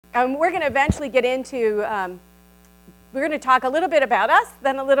We're going to eventually get into, we're going to talk a little bit about us,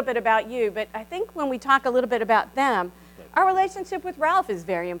 then a little bit about you. But I think when we talk a little bit about them, our relationship with Ralph is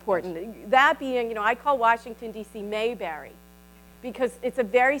very important. That being, you know, I call Washington, D.C. Mayberry, because it's a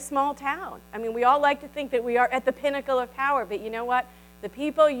very small town. I mean, we all like to think that we are at the pinnacle of power, but you know what? The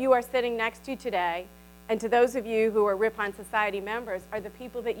people you are sitting next to today, and to those of you who are Ripon Society members, are the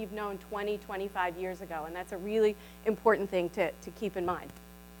people that you've known 20, 25 years ago, and that's a really important thing to keep in mind.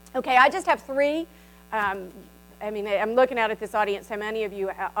 Okay, I just have three. I mean, I'm looking out at this audience, how many of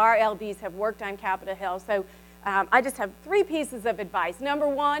you, our LDs, have worked on Capitol Hill, so I just have three pieces of advice. Number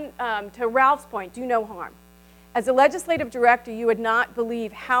one, to Ralph's point, do no harm. As a legislative director, you would not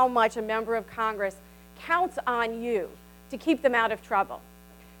believe how much a member of Congress counts on you to keep them out of trouble.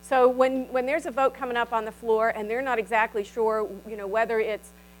 So when there's a vote coming up on the floor and they're not exactly sure, you know, whether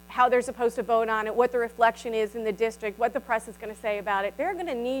it's how they're supposed to vote on it, what the reflection is in the district, what the press is going to say about it, they're going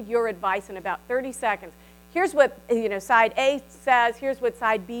to need your advice in about 30 seconds. Here's what, you know, side A says, here's what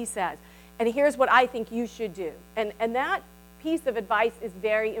side B says, and here's what I think you should do. And that piece of advice is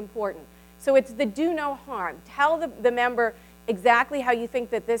very important. So it's the do no harm. Tell the member exactly how you think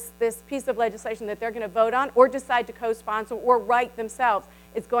that this piece of legislation that they're going to vote on or decide to co-sponsor or write themselves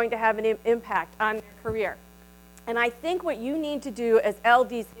is going to have an impact on their career. And I think what you need to do as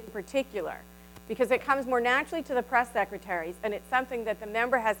LDs in particular, because it comes more naturally to the press secretaries and it's something that the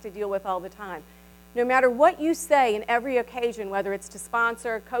member has to deal with all the time, no matter what you say in every occasion, whether it's to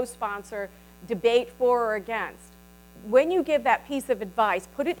sponsor, co-sponsor, debate for or against, when you give that piece of advice,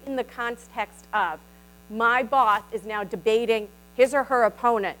 put it in the context of, my boss is now debating his or her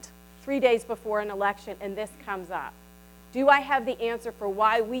opponent 3 days before an election and this comes up. Do I have the answer for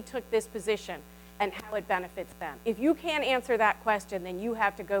why we took this position and how it benefits them? If you can't answer that question, then you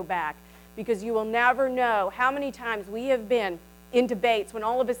have to go back, because you will never know how many times we have been in debates when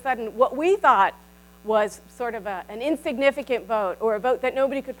all of a sudden what we thought was sort of an insignificant vote or a vote that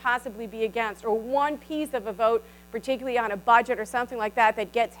nobody could possibly be against, or one piece of a vote, particularly on a budget or something like that,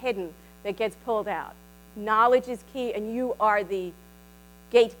 that gets hidden, that gets pulled out. Knowledge is key, and you are the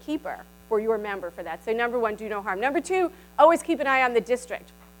gatekeeper for your member for that. So number one, do no harm. Number two, always keep an eye on the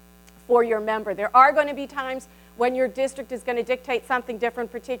district for your member. There are going to be times when your district is going to dictate something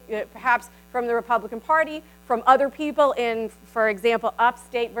different, perhaps from the Republican Party, from other people in, for example,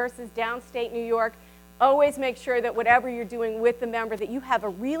 upstate versus downstate New York. Always make sure that whatever you're doing with the member, that you have a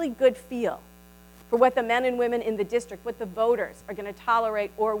really good feel for what the men and women in the district, what the voters are going to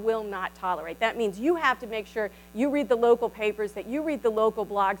tolerate or will not tolerate. That means you have to make sure you read the local papers, that you read the local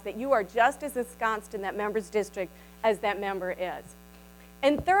blogs, that you are just as ensconced in that member's district as that member is.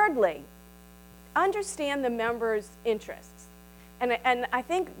 And thirdly, understand the member's interests. And I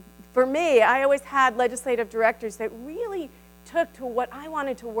think for me, I always had legislative directors that really took to what I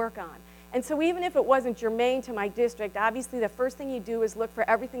wanted to work on. And so even if it wasn't germane to my district, obviously the first thing you do is look for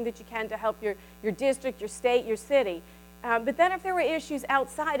everything that you can to help your district, your state, your city. But then if there were issues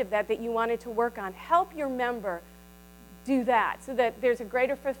outside of that that you wanted to work on, help your member do that so that there's a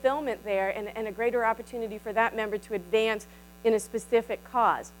greater fulfillment there and a greater opportunity for that member to advance in a specific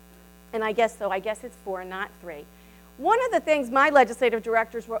cause. And I guess it's 4, not 3. One of the things my legislative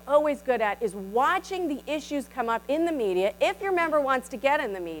directors were always good at is watching the issues come up in the media if your member wants to get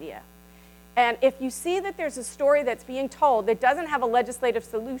in the media. And if you see that there's a story that's being told that doesn't have a legislative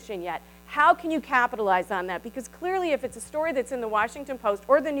solution yet, how can you capitalize on that? Because clearly if it's a story that's in the Washington Post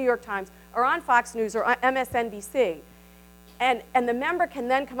or the New York Times or on Fox News or on MSNBC, and the member can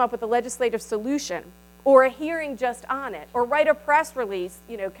then come up with a legislative solution or a hearing just on it, or write a press release,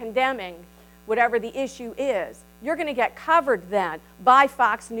 you know, condemning whatever the issue is, you're going to get covered then by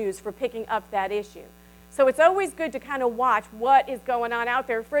Fox News for picking up that issue. So it's always good to kind of watch what is going on out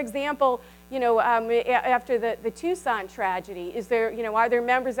there. For example, you know, after the Tucson tragedy, are there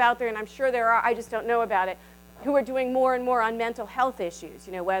members out there, and I'm sure there are, I just don't know about it, who are doing more and more on mental health issues,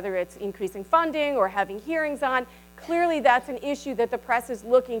 you know, whether it's increasing funding or having hearings on. Clearly that's an issue that the press is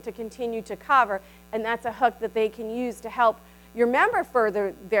looking to continue to cover, and that's a hook that they can use to help your member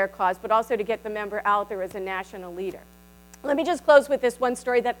further their cause, but also to get the member out there as a national leader. Let me just close with this one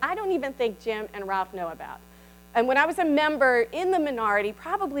story that I don't even think Jim and Ralph know about. And when I was a member in the minority,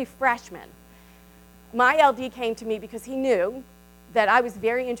 probably freshman, my LD came to me because he knew that I was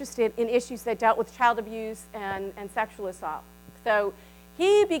very interested in issues that dealt with child abuse and sexual assault. So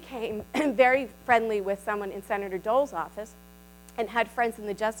he became very friendly with someone in Senator Dole's office and had friends in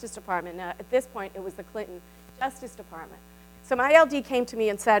the Justice Department. Now, at this point, it was the Clinton Justice Department. So my LD came to me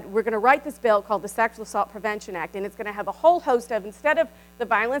and said, we're going to write this bill called the Sexual Assault Prevention Act, and it's going to have a whole host of, instead of the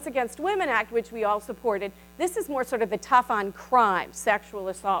Violence Against Women Act, which we all supported, this is more sort of the tough on crime, Sexual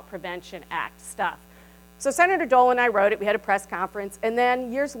Assault Prevention Act stuff. So Senator Dole and I wrote it, we had a press conference, and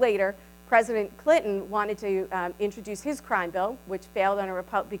then years later, President Clinton wanted to introduce his crime bill, which failed on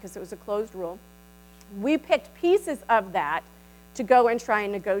a because it was a closed rule. We picked pieces of that to go and try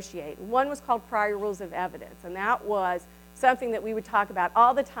and negotiate. One was called prior rules of evidence, and that was something that we would talk about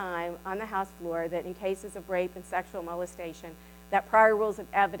all the time on the House floor, that in cases of rape and sexual molestation, that prior rules of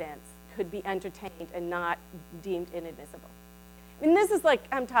evidence could be entertained and not deemed inadmissible. I mean, this is like,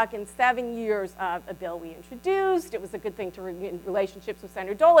 I'm talking 7 years of a bill we introduced. It was a good thing to in relationships with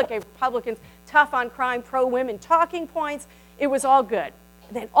Senator Dole. It gave Republicans tough on crime, pro-women talking points. It was all good.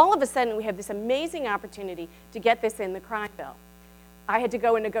 Then all of a sudden, we have this amazing opportunity to get this in the crime bill. I had to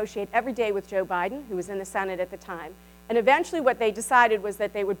go and negotiate every day with Joe Biden, who was in the Senate at the time. And eventually what they decided was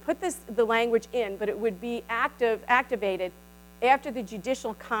that they would put the language in, but it would be activated after the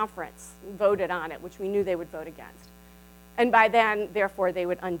judicial conference voted on it, which we knew they would vote against. And by then, therefore, they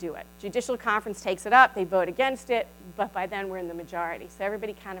would undo it. Judicial conference takes it up, they vote against it, but by then we're in the majority. So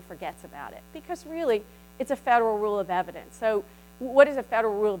everybody kind of forgets about it, because really, it's a federal rule of evidence. So what does a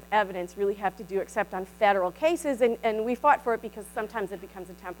federal rule of evidence really have to do except on federal cases? And we fought for it because sometimes it becomes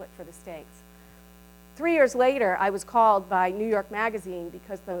a template for the states. 3 years later, I was called by New York Magazine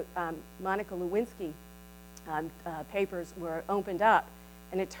because the Monica Lewinsky papers were opened up,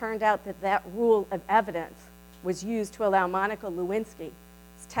 and it turned out that that rule of evidence was used to allow Monica Lewinsky's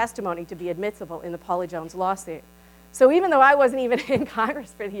testimony to be admissible in the Paula Jones lawsuit. So even though I wasn't even in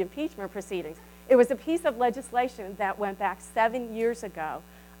Congress for the impeachment proceedings, it was a piece of legislation that went back 7 years ago,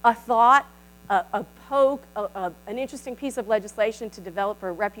 a thought, a poke, an interesting piece of legislation to develop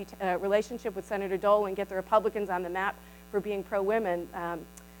a relationship with Senator Dole and get the Republicans on the map for being pro-women,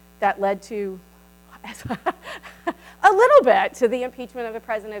 that led to a little bit to the impeachment of the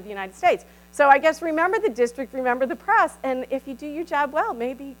President of the United States. So I guess remember the district, remember the press, and if you do your job well,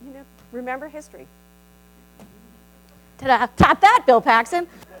 maybe remember history. Ta-da! Top that, Bill Paxon.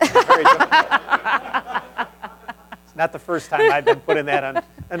 It's not the first time I've been put in that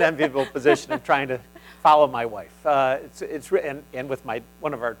an enviable position of trying to follow my wife. And with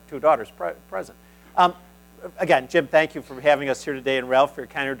one of our two daughters present. Again, Jim, thank you for having us here today, and Ralph, for your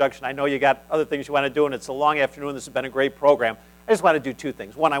kind introduction. I know you got other things you want to do, and it's a long afternoon. This has been a great program. I just want to do two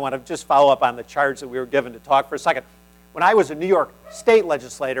things. One, I want to just follow up on the charge that we were given to talk for a second. When I was a New York state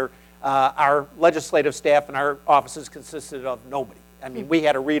legislator, our legislative staff and our offices consisted of nobody. I mean, we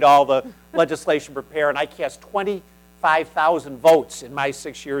had to read all the legislation, prepare, and I cast 25,000 votes in my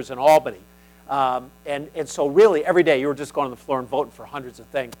 6 years in Albany. And so really, every day, you were just going on the floor and voting for hundreds of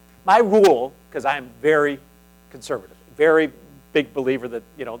things. My rule, because I'm very conservative, very big believer that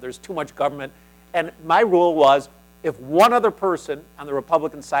there's too much government, and my rule was, if one other person on the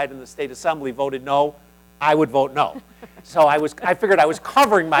Republican side in the state assembly voted no, I would vote no. So I figured I was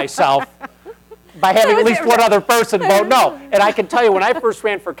covering myself by having at least one other person vote no. And I can tell you, when I first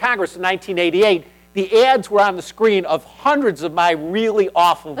ran for Congress in 1988, the ads were on the screen of hundreds of my really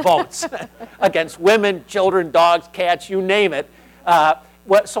awful votes against women, children, dogs, cats, you name it.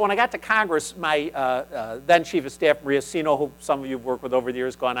 So when I got to Congress, my then Chief of Staff, Maria Sino, who some of you have worked with over the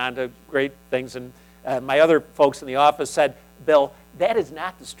years, gone on to great things, and my other folks in the office said, Bill, that is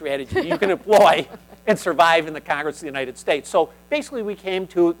not the strategy you can employ and survive in the Congress of the United States. So basically we came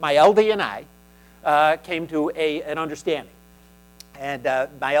to, my LD and I, came to an understanding. And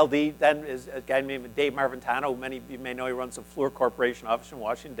my LD then is a guy named Dave Marvintano, who many of you may know. He runs the Fluor Corporation office in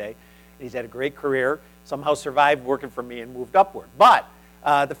Washington, D.C. He's had a great career, somehow survived working for me and moved upward. But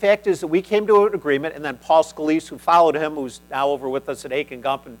the fact is that we came to an agreement, and then Paul Scalise, who followed him, who's now over with us at Aiken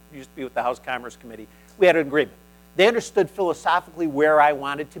Gump and used to be with the House Commerce Committee, we had an agreement. They understood philosophically where I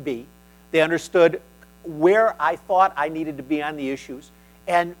wanted to be. They understood where I thought I needed to be on the issues.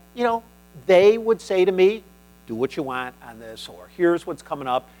 And, they would say to me, do what you want on this, or here's what's coming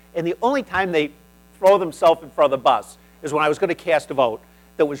up. And the only time they throw themselves in front of the bus is when I was going to cast a vote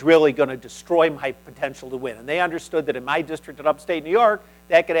that was really going to destroy my potential to win. And they understood that in my district in upstate New York,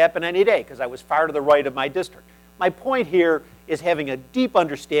 that could happen any day because I was far to the right of my district. My point here is having a deep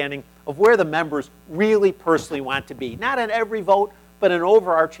understanding of where the members really personally want to be. Not in every vote, but in an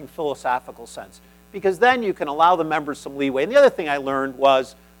overarching philosophical sense. Because then you can allow the members some leeway. And the other thing I learned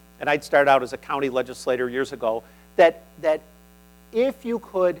was, and I'd started out as a county legislator years ago, that if you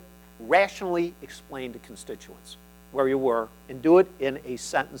could rationally explain to constituents where you were and do it in a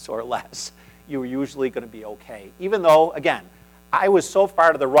sentence or less, you were usually going to be okay. Even though, again, I was so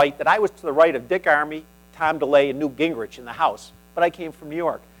far to the right that I was to the right of Dick Armey Tom DeLay and Newt Gingrich in the House, but I came from New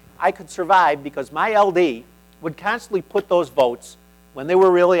York. I could survive because my LD would constantly put those votes, when they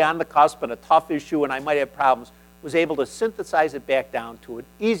were really on the cusp and a tough issue and I might have problems, was able to synthesize it back down to an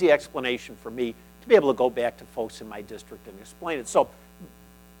easy explanation for me to be able to go back to folks in my district and explain it. So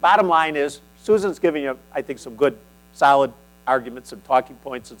bottom line is, Susan's giving you, I think, some good, solid arguments, some talking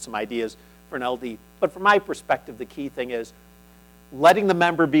points and some ideas for an LD. But from my perspective, the key thing is letting the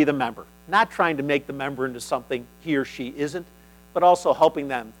member be the member, not trying to make the member into something he or she isn't, but also helping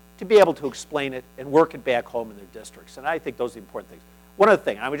them to be able to explain it and work it back home in their districts. And I think those are the important things. One other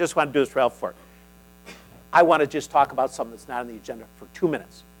thing, I just want to do this, Ralph, for I want to just talk about something that's not on the agenda for 2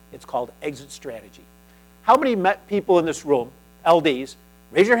 minutes. It's called exit strategy. How many people in this room, LDs,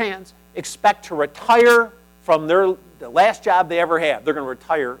 raise your hands, expect to retire from the last job they ever had? They're going to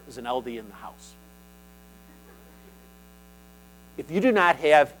retire as an LD in the House. If you do not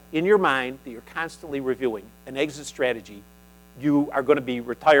have in your mind that you're constantly reviewing an exit strategy, you are going to be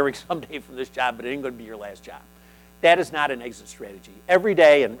retiring someday from this job, but it ain't going to be your last job. That is not an exit strategy. Every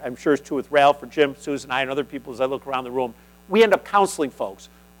day, and I'm sure it's true with Ralph or Jim, Susan, I, and other people as I look around the room, we end up counseling folks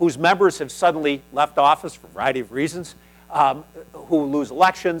whose members have suddenly left office for a variety of reasons, who lose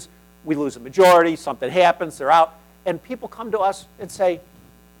elections, we lose a majority, something happens, they're out, and people come to us and say,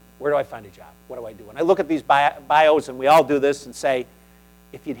 where do I find a job? What do I do? And I look at these bios, and we all do this, and say,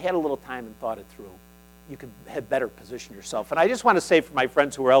 if you'd had a little time and thought it through, you could have better position yourself. And I just want to say for my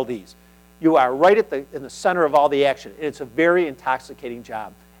friends who are LDs, you are right in the center of all the action. And it's a very intoxicating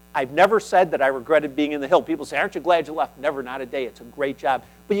job. I've never said that I regretted being in the Hill. People say, aren't you glad you left? Never, not a day. It's a great job.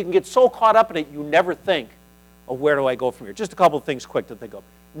 But you can get so caught up in it, you never think of where do I go from here. Just a couple of things quick to think of.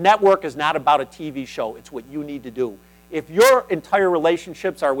 Network is not about a TV show. It's what you need to do. If your entire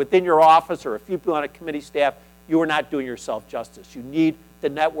relationships are within your office or a few people on a committee staff, you are not doing yourself justice. You need to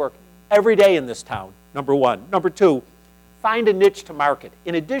network every day in this town, number one. Number two, find a niche to market.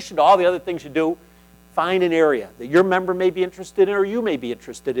 In addition to all the other things you do, find an area that your member may be interested in or you may be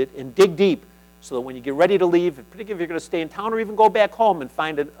interested in, and dig deep so that when you get ready to leave, particularly if you're going to stay in town or even go back home and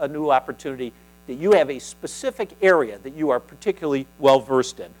find a new opportunity, that you have a specific area that you are particularly well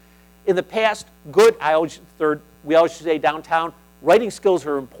versed in. In the past, we always say downtown, writing skills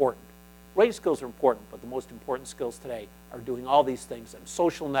are important. Writing skills are important, but the most important skills today are doing all these things, and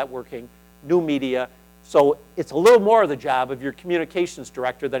social networking, new media. So it's a little more of the job of your communications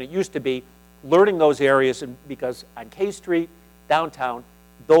director than it used to be, learning those areas, and because on K Street, downtown,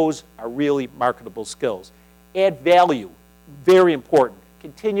 those are really marketable skills. Add value, very important.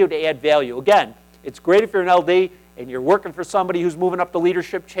 Continue to add value. Again, it's great if you're an LD and you're working for somebody who's moving up the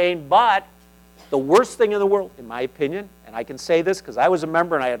leadership chain, but the worst thing in the world, in my opinion, and I can say this because I was a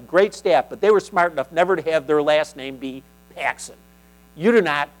member and I had great staff, but they were smart enough never to have their last name be Paxon. You do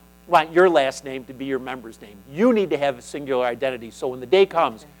not want your last name to be your member's name. You need to have a singular identity. So when the day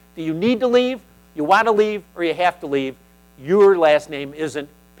comes that you need to leave, you want to leave, or you have to leave, your last name isn't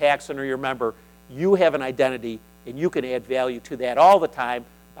Paxon or your member. You have an identity, and you can add value to that all the time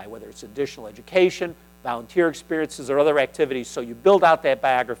by whether it's additional education, volunteer experiences, or other activities. So you build out that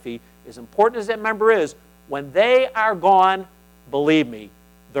biography. As important as that member is, when they are gone, believe me,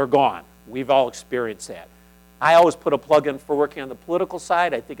 they're gone. We've all experienced that. I always put a plug in for working on the political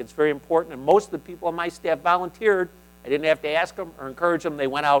side. I think it's very important, and most of the people on my staff volunteered. I didn't have to ask them or encourage them. They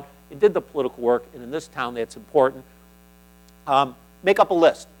went out and did the political work, and in this town, that's important. Make up a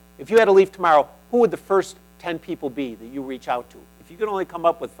list. If you had to leave tomorrow, who would the first 10 people be that you reach out to? If you can only come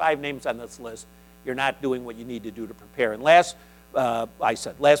up with 5 names on this list, you're not doing what you need to do to prepare. And last but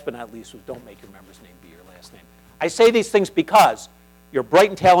not least, was don't make your member's name be your last name. I say these things because you're bright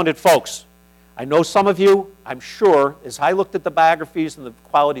and talented folks. I know some of you, I'm sure, as I looked at the biographies and the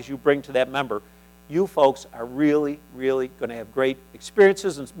qualities you bring to that member, you folks are really, really going to have great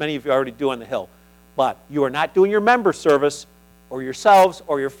experiences, and many of you already do on the Hill. But you are not doing your member service or yourselves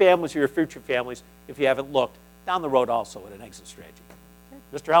or your families or your future families if you haven't looked down the road also at an exit strategy. Okay.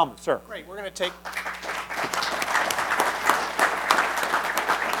 Mr. Hellman, sir. Great. We're going to take...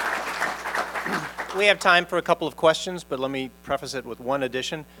 We have time for a couple of questions, but let me preface it with one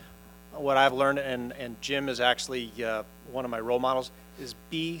addition. What I've learned, and Jim is actually one of my role models, is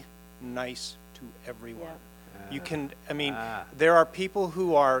be nice to everyone. Yeah. You can, I mean, there are people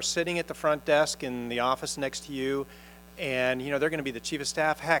who are sitting at the front desk in the office next to you, and you know they're going to be the chief of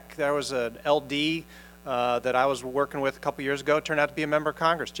staff. Heck, there was an LD that I was working with a couple years ago turned out to be a member of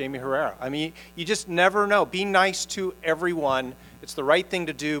Congress, Jamie Herrera. I mean, you just never know. Be nice to everyone. It's the right thing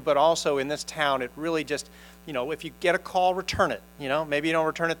to do, but also in this town, it really just, you know, if you get a call, return it. You know, maybe you don't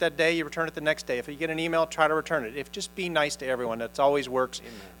return it that day, you return it the next day. If you get an email, try to return it. If just be nice to everyone, that always works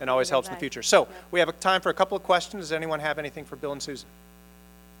and always helps in the future. So we have time for a couple of questions. Does anyone have anything for Bill and Susan?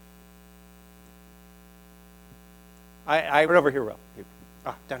 Right over here, Will.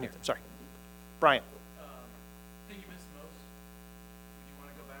 Ah, down here. Sorry, Brian. Thing you missed most? Would you want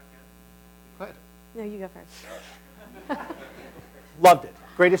to go back in? Go ahead. No, you go first. Loved it.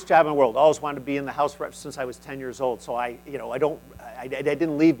 Greatest job in the world. Always wanted to be in the House since I was 10 years old. So I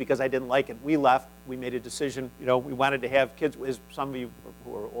didn't leave because I didn't like it. We left. We made a decision. You know, we wanted to have kids. As some of you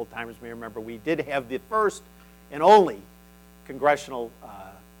who are old timers may remember, we did have the first and only congressional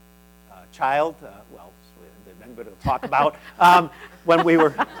child. Well, I'm going to talk about when we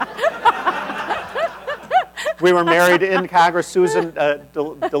were married in Congress. Susan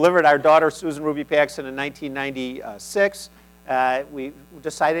delivered our daughter, Susan Ruby Paxon, in 1996. We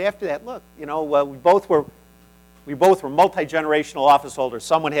decided after that, look, you know, we both were multi-generational office holders.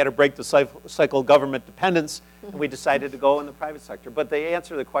 Someone had to break the cycle of government dependence, and we decided to go in the private sector. But the answer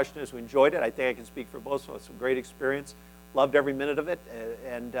to the question is we enjoyed it. I think I can speak for both of us. A great experience. Loved every minute of it,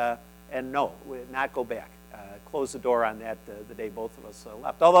 and no, we would not go back. Closed the door on that the day both of us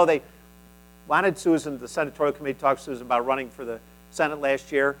left. Although they wanted Susan, the senatorial committee talked to Susan about running for the Senate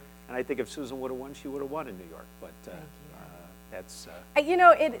last year, and I think if Susan would have won, she would have won in New York. But that's... You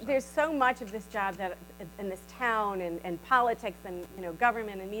know, there's so much of this job that in this town and politics and, you know,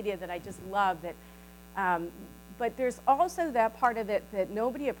 government and media that I just love. But there's also that part of it that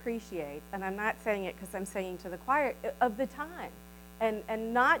nobody appreciates, and I'm not saying it because I'm saying to the choir, of the time.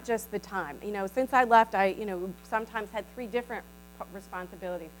 And not just the time. You know, since I left, I, you know, sometimes had 3 different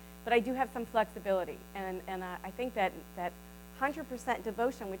responsibilities. But I do have some flexibility. And I think that 100%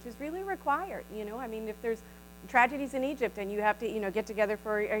 devotion, which is really required, you know. I mean, if there's tragedies in Egypt and you have to, you know, get together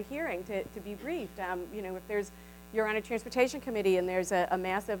for a hearing to be briefed, you know, if you're on a transportation committee and there's a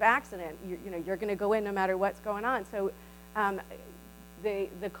massive accident, you know, you're going to go in no matter what's going on. So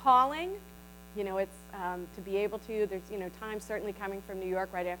the calling, you know, it's to be able to, there's, you know, times certainly coming from New York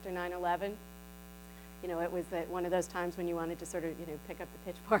right after 9/11. You know, it was one of those times when you wanted to sort of, you know, pick up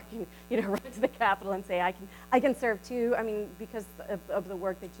the pitchfork and, you know, run to the Capitol and say, I can serve too. I mean, because of the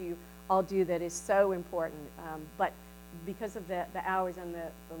work that you all do that is so important. But because of the hours and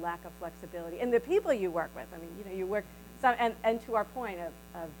the lack of flexibility and the people you work with, I mean, you know, you work, and to our point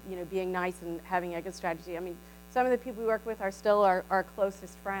of, you know, being nice and having a good strategy. I mean, some of the people we work with are still our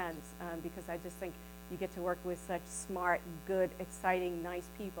closest friends because I just think you get to work with such smart, good, exciting, nice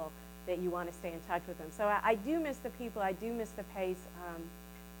people that you want to stay in touch with them. So I do miss the people. I do miss the pace.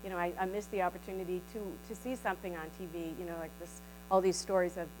 You know, I miss the opportunity to see something on TV. You know, like all these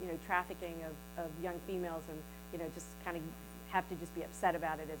stories of, you know, trafficking of young females, and, you know, just kind of have to just be upset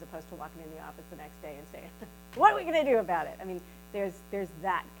about it as opposed to walking in the office the next day and saying, what are we going to do about it? I mean, there's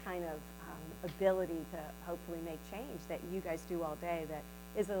that kind of ability to hopefully make change that you guys do all day that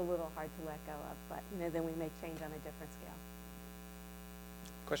is a little hard to let go of, but, you know, then we make change on a different scale.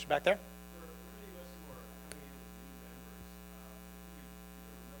 Question back there? For any of us who are coming in as new members, if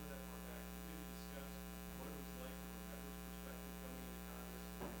you remember that far back, can you maybe discuss what it was like from a member's perspective coming into Congress,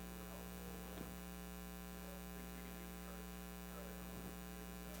 and things that were helpful, and, things we can do to try to help figure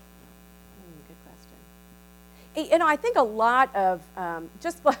this out? Good question. You know, I think a lot of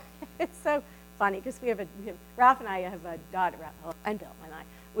just it's so funny because Ralph and I have a daughter, and Bill and I.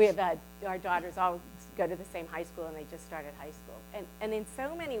 We have our daughters all go to the same high school, and they just started high school. And in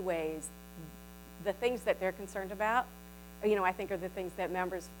so many ways, the things that they're concerned about, you know, I think are the things that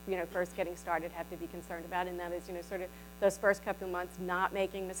members, you know, first getting started have to be concerned about, and that is, you know, sort of those first couple of months not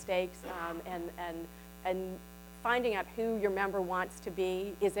making mistakes, and finding out who your member wants to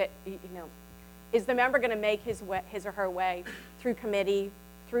be. Is it, you know, is the member going to make his or her way through committee,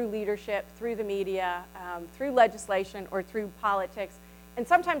 through leadership, through the media, through legislation, or through politics? And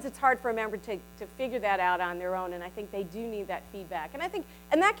sometimes it's hard for a member to figure that out on their own, and I think they do need that feedback.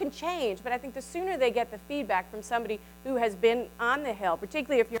 And that can change, but I think the sooner they get the feedback from somebody who has been on the Hill,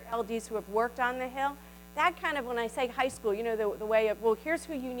 particularly if you're LDs who have worked on the Hill, that kind of, when I say high school, you know, the way of, well, here's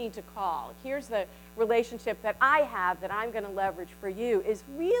who you need to call. Here's the relationship that I have that I'm going to leverage for you, is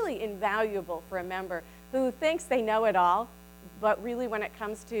really invaluable for a member who thinks they know it all, but really when it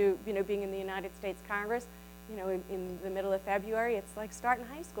comes to, you know, being in the United States Congress, you know, in the middle of February, it's like starting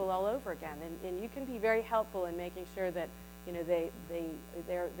high school all over again. And you can be very helpful in making sure that, you know,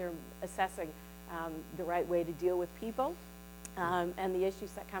 they're assessing the right way to deal with people, and the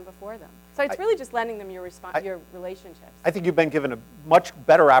issues that come before them. So it's really just lending them your relationships. I think you've been given a much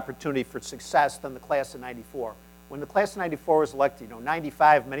better opportunity for success than the class of '94. When the class of '94 was elected,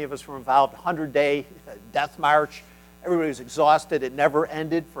 95, many of us were involved, 100-day death march. Everybody was exhausted. It never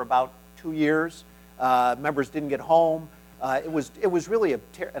ended for about 2 years. Members didn't get home. It was really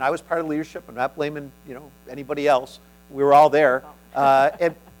and I was part of leadership. I'm not blaming anybody else. We were all there.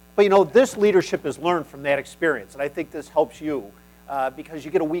 But this leadership has learned from that experience, and I think this helps you because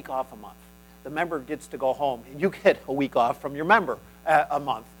you get a week off a month. The member gets to go home, and you get a week off from your member a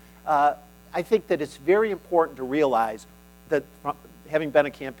month. I think that it's very important to realize that, having been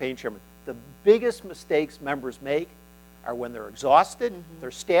a campaign chairman, the biggest mistakes members make are when they're exhausted,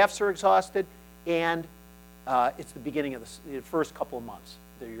 their staffs are exhausted, and it's the beginning of the first couple of months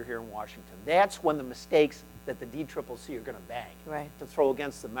that you're here in Washington. That's when the mistakes that the DCCC are going to bang to throw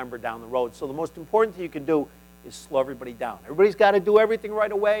against the member down the road. So the most important thing you can do is slow everybody down. Everybody's got to do everything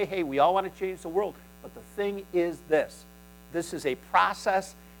right away. Hey, we all want to change the world. But the thing is this. This is a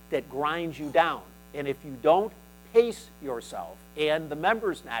process that grinds you down. And if you don't pace yourself, and the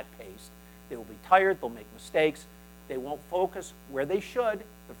member's not paced, they will be tired, they'll make mistakes, they won't focus where they should.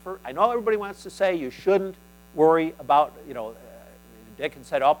 I know everybody wants to say you shouldn't worry about, Dick and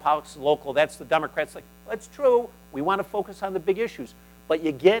said, all politics is local, that's the Democrats. Like, that's true. We want to focus on the big issues. But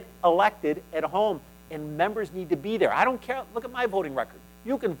you get elected at home, and members need to be there. I don't care. Look at my voting record.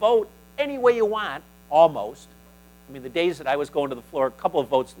 You can vote any way you want, almost. I mean, the days that I was going to the floor, a couple of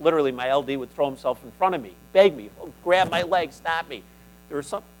votes, literally my LD would throw himself in front of me, beg me, grab my leg, stop me. There was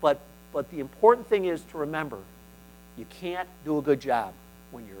some, but the important thing is to remember, you can't do a good job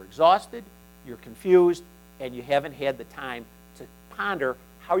when you're exhausted, you're confused, and you haven't had the time to ponder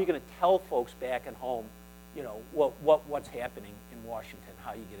how you're going to tell folks back at home, what's happening in Washington,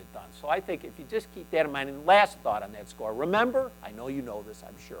 how you get it done. So I think if you just keep that in mind, and last thought on that score, remember, I know you know this,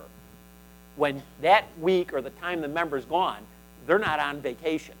 I'm sure, when that week or the time the member's gone, they're not on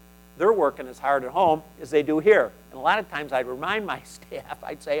vacation. They're working as hard at home as they do here. And a lot of times I'd remind my staff,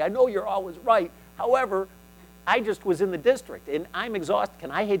 I'd say, I know you're always right. However, I just was in the district and I'm exhausted. Can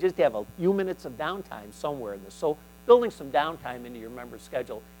I just have a few minutes of downtime somewhere in this? So building some downtime into your member's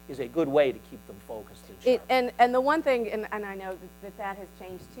schedule is a good way to keep them focused and sharp. And the one thing, and I know that has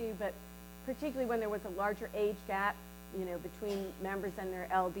changed too, but particularly when there was a larger age gap, between members and their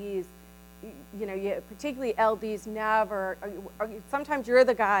LDs, particularly LDs never, sometimes you're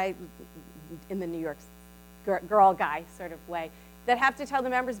the guy in the New York girl guy sort of way that have to tell the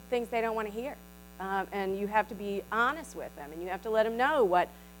members things they don't want to hear. And you have to be honest with them, and you have to let them know what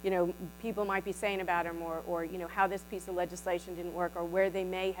people might be saying about them, or how this piece of legislation didn't work, or where they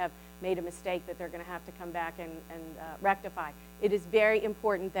may have made a mistake that they're going to have to come back and rectify. It is very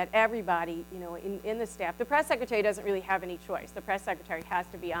important that everybody, in the staff, the press secretary doesn't really have any choice. The press secretary has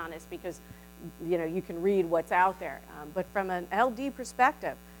to be honest because, you can read what's out there. But from an LD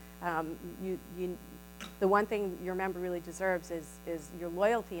perspective, the one thing your member really deserves is your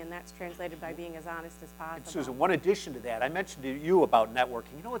loyalty, and that's translated by being as honest as possible. And Susan, one addition to that, I mentioned to you about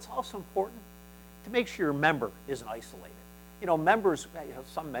networking. It's also important to make sure your member isn't isolated. Members,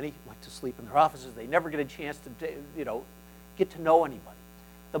 many like to sleep in their offices. They never get a chance to, get to know anybody.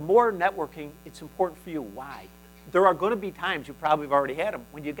 The more networking, it's important for you. Why? There are going to be times, you probably have already had them,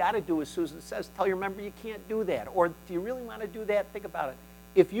 when you got to do as Susan says, tell your member you can't do that. Or do you really want to do that? Think about it.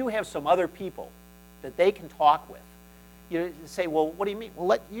 If you have some other people that they can talk with, you say, well, what do you mean?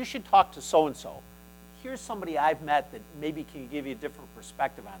 Well, you should talk to so-and-so. Here's somebody I've met that maybe can give you a different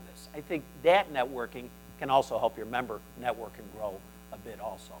perspective on this. I think that networking can also help your member network and grow a bit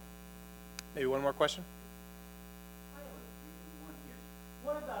also. Maybe one more question? I have one here.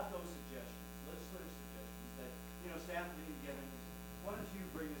 What about those suggestions, legislative suggestions that, staff didn't get in? Why don't you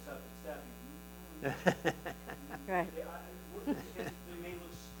bring this up to staff? Right. They may look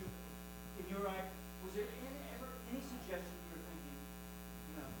stupid. In your eye, was there ever any suggestion you were thinking,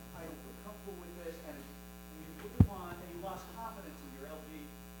 I don't feel comfortable with this, and you put them on, and you lost confidence in your LD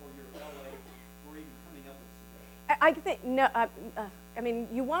or your LA, or even coming up with suggestions? I think, no,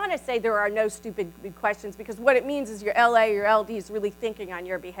 you want to say there are no stupid questions, because what it means is your LA, your LD is really thinking on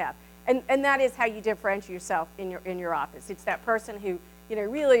your behalf. And that is how you differentiate yourself in your office. It's that person who,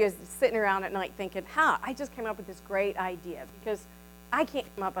 really is sitting around at night thinking, I just came up with this great idea, because I can't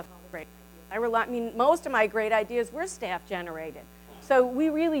come up with all the great ideas. Most of my great ideas were staff generated. So we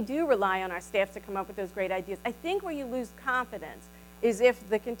really do rely on our staff to come up with those great ideas. I think where you lose confidence is if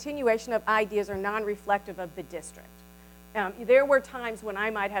the continuation of ideas are non-reflective of the district. There were times when I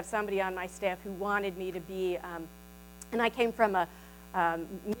might have somebody on my staff who wanted me to be, and I came from a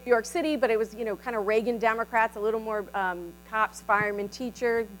New York City, but it was, kind of Reagan Democrats, a little more cops, firemen,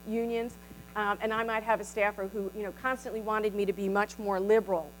 teacher unions. And I might have a staffer who, constantly wanted me to be much more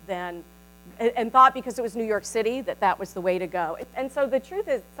liberal than, and thought because it was New York City that was the way to go. And so the truth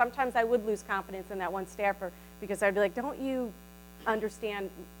is, sometimes I would lose confidence in that one staffer because I'd be like, don't you understand,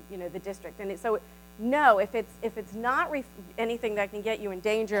 the district? And so, no, if it's not anything that can get you in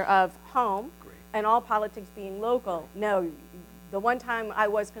danger of home and all politics being local, no. The one time I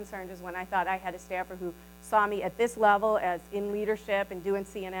was concerned is when I thought I had a staffer who saw me at this level as in leadership and doing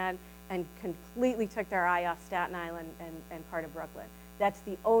CNN and completely took their eye off Staten Island and part of Brooklyn. That's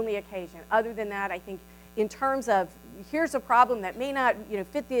the only occasion. Other than that, I think in terms of, here's a problem that may not,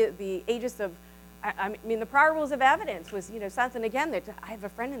 fit the aegis of, I mean, the prior rules of evidence was, something, again, that I have a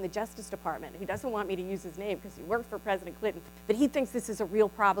friend in the Justice Department who doesn't want me to use his name because he worked for President Clinton, but he thinks this is a real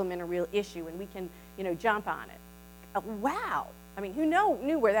problem and a real issue and we can, jump on it. Wow. I mean, who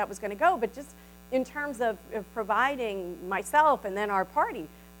knew where that was going to go, but just in terms of providing myself and then our party,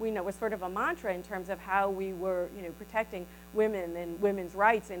 we know was sort of a mantra in terms of how we were, protecting women and women's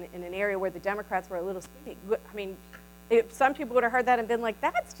rights in an area where the Democrats were a little sleepy. I mean, some people would have heard that and been like,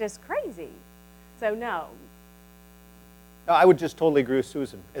 that's just crazy. So no. No, I would just totally agree with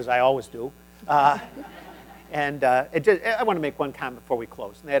Susan, as I always do. I want to make one comment before we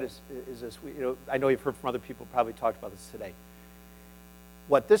close, and that is this. I know you've heard from other people, probably talked about this today.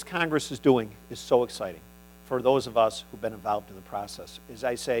 What this Congress is doing is so exciting for those of us who've been involved in the process. As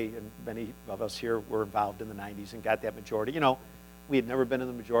I say, and many of us here were involved in the 90s and got that majority. We had never been in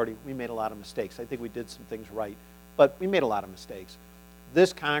the majority. We made a lot of mistakes. I think we did some things right, but we made a lot of mistakes.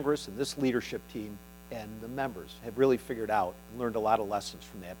 This Congress and this leadership team and the members have really figured out and learned a lot of lessons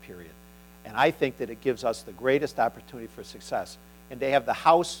from that period. And I think that it gives us the greatest opportunity for success. And to have the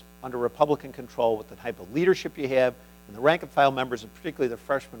House under Republican control with the type of leadership you have, and the rank and file members, and particularly the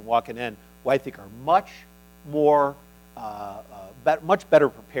freshmen walking in, who I think are much better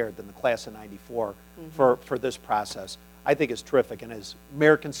prepared than the class of '94 for this process, I think is terrific. And as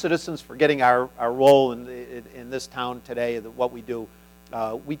American citizens, for getting our role in this town today, what we do,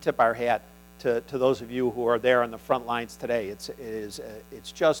 we tip our hat to those of you who are there on the front lines today.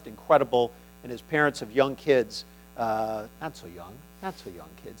 It's just incredible. And as parents of young kids, not so young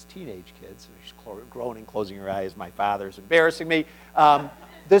kids, teenage kids, groaning, closing your eyes, my father's embarrassing me.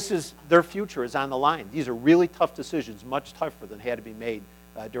 Their future is on the line. These are really tough decisions, much tougher than had to be made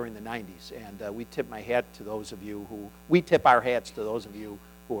during the 90s. And we tip our hats to those of you who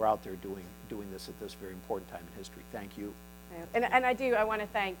are out there doing this at this very important time in history. Thank you. And I want to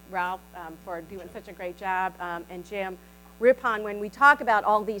thank Ralph for doing such a great job, and Jim. Ripon, when we talk about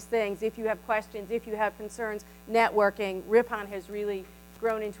all these things, if you have questions, if you have concerns, networking, Ripon has really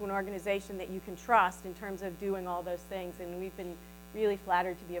grown into an organization that you can trust in terms of doing all those things, and we've been really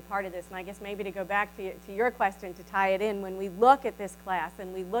flattered to be a part of this. And I guess maybe to go back to your question, to tie it in, when we look at this class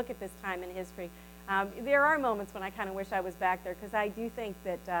and we look at this time in history, there are moments when I kind of wish I was back there, because I do think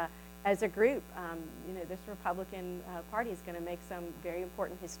that as a group, this Republican Party is going to make some very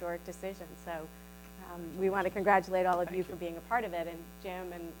important historic decisions. So we want to congratulate all of you for being a part of it, and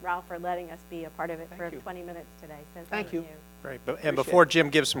Jim and Ralph for letting us be a part of it for 20 minutes today. So thank you. Great. And before Jim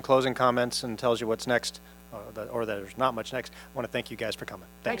gives some closing comments and tells you what's next, or that there's not much next, I want to thank you guys for coming.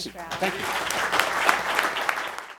 Thanks. Thanks, Ralph. Thank you.